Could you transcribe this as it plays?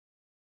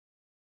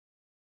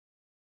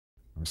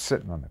was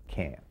sitting on the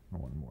can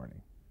one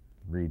morning,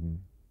 reading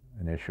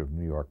an issue of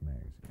New York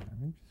Magazine.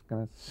 I'm just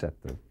going to set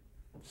the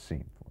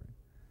scene for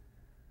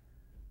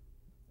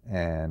you.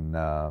 And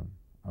I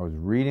was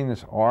reading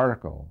this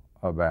article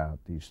about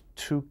these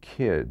two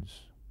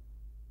kids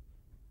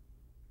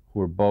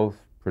who were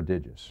both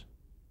prodigious,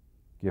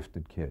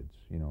 gifted kids,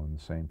 you know, in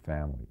the same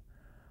family.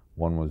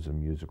 One was a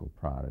musical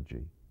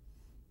prodigy,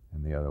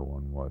 and the other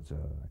one was,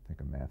 I think,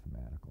 a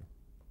mathematical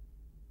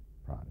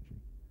prodigy.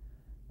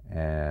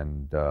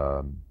 And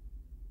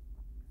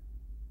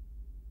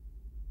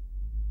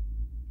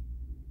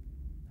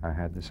I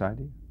had this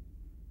idea.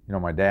 You know,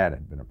 my dad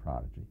had been a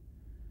prodigy.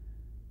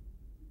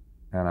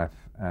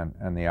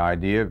 And the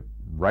idea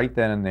right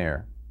then and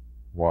there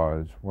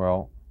was,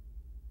 well,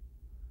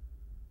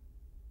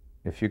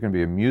 if you can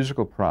be a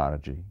musical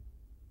prodigy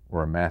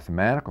or a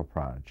mathematical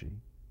prodigy,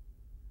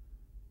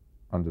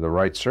 under the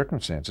right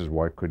circumstances,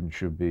 why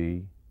couldn't you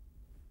be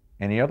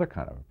any other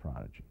kind of a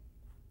prodigy?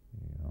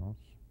 You know?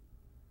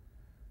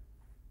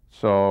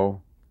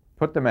 So,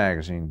 put the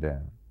magazine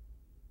down.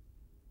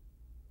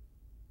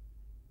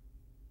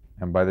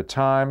 And by the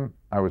time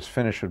I was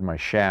finished with my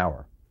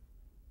shower,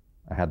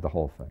 I had the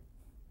whole thing.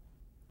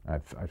 I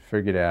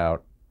figured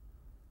out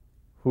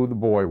who the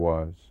boy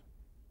was,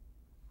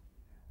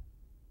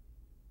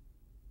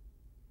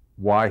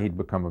 why he'd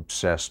become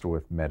obsessed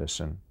with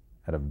medicine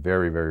at a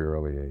very, very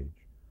early age.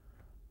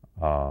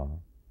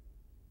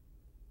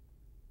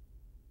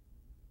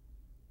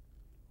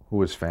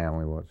 Who his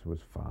family was, who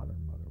his father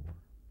and mother were,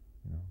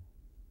 you know.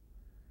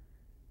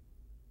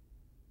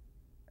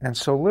 And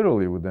so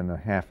literally within a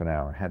half an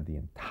hour, I had the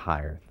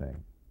entire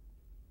thing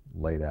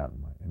laid out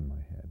in my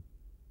head.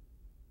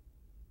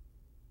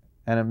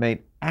 And it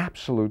made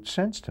absolute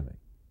sense to me.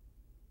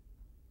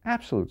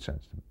 Absolute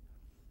sense to me.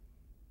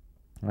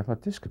 And I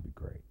thought, this could be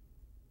great.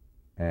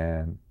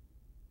 And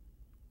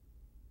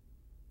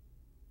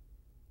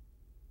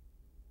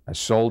I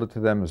sold it to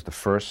them as the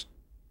first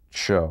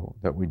show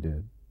that we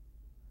did.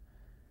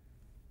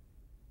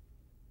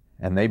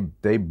 And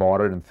they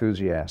bought it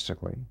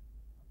enthusiastically.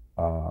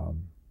 I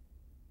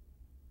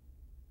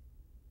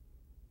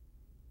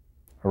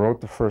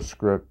wrote the first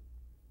script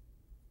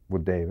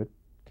with David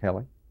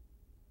Kelly.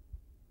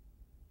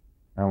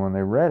 And when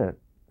they read it,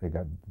 they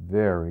got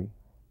very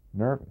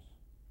nervous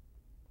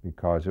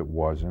because it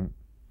wasn't,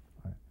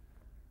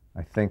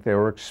 I think they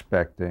were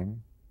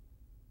expecting,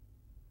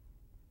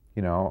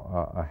 you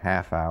know, a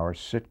half-hour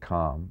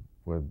sitcom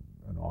with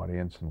an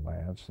audience and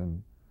laughs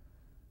and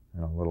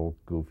a little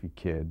goofy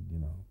kid, you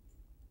know.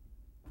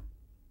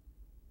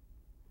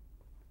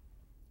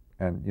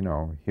 And, you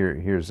know,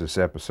 here's this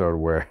episode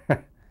where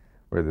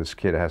where this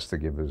kid has to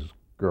give his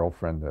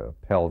girlfriend a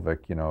pelvic,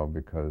 you know,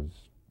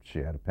 because she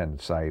had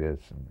appendicitis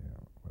and, you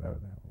know, whatever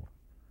the hell.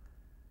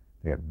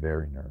 They got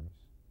very nervous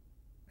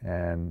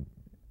and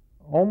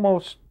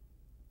almost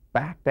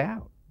backed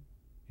out,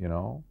 you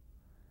know.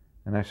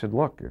 And I said,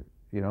 look,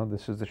 you know,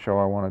 this is the show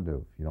I want to do.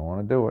 If you don't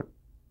want to do it,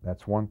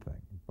 that's one thing,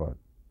 but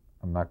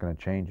I'm not going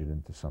to change it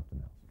into something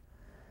else.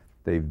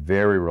 They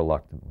very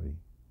reluctantly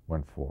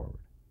went forward.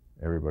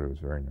 Everybody was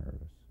very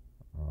nervous.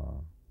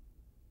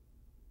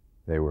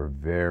 They were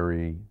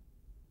very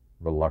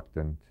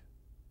reluctant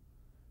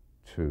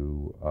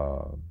to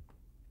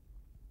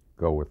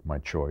go with my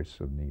choice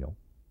of Neil.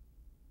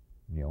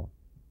 Neil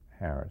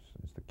Harris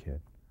is the kid,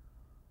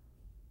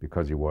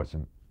 because he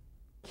wasn't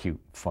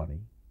cute and funny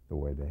the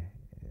way they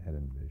had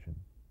envisioned.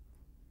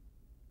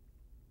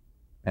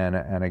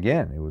 And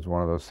again, it was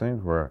one of those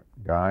things where,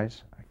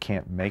 guys, I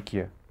can't make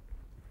you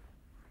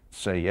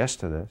say yes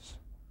to this,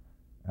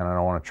 and I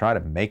don't want to try to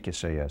make you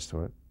say yes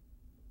to it,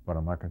 but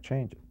I'm not going to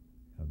change it.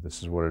 You know,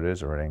 this is what it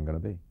is, or it ain't going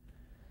to be.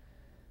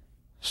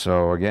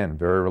 So again,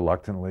 very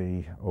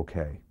reluctantly,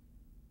 okay.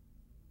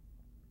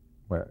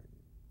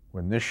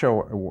 When this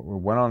show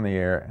went on the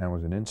air and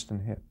was an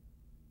instant hit,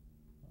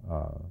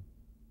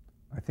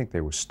 I think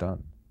they were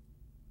stunned.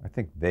 I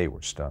think they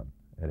were stunned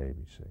at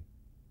ABC.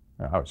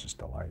 I was just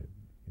delighted,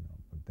 you know,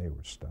 but they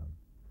were stunned.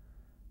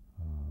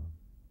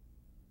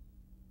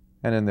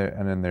 And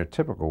in their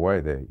typical way,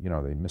 they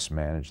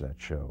mismanaged that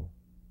show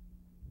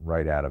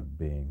right out of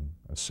being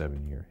a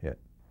 7-year hit,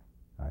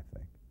 I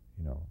think.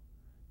 You know,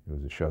 it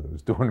was a show that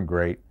was doing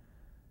great,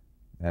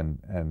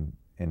 and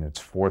in its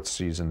 4th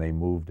season, they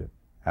moved it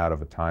out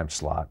of a time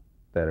slot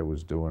that it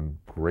was doing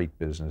great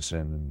business in.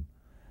 And,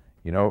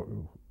 you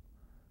know,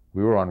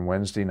 we were on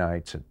Wednesday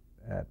nights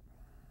at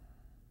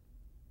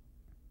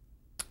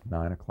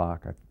 9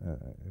 o'clock,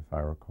 if I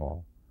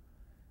recall,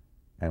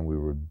 and we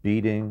were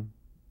beating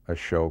a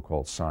show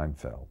called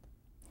Seinfeld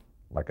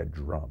like a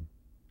drum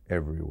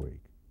every week.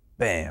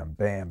 Bam,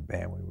 bam,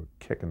 bam. We were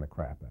kicking the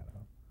crap out of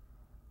them.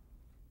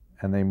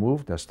 And they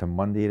moved us to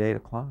Monday at 8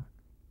 o'clock.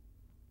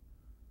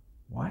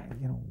 Why,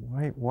 you know,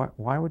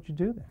 why would you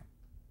do that?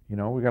 You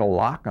know, we got a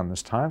lock on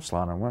this time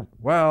slot. And I went,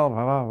 well,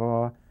 blah, blah,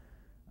 blah.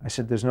 I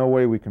said, there's no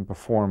way we can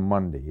perform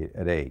Monday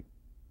at 8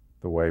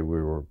 the way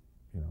we were,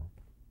 you know.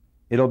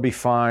 It'll be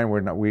fine.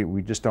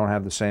 We just don't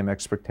have the same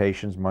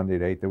expectations Monday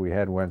at 8 that we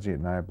had Wednesday at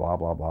 9, blah,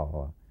 blah, blah,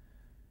 blah.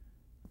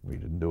 we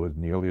didn't do it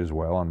nearly as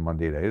well on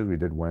Monday days. We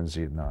did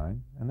Wednesday at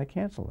 9, and they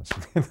canceled us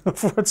in the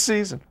 4th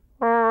season.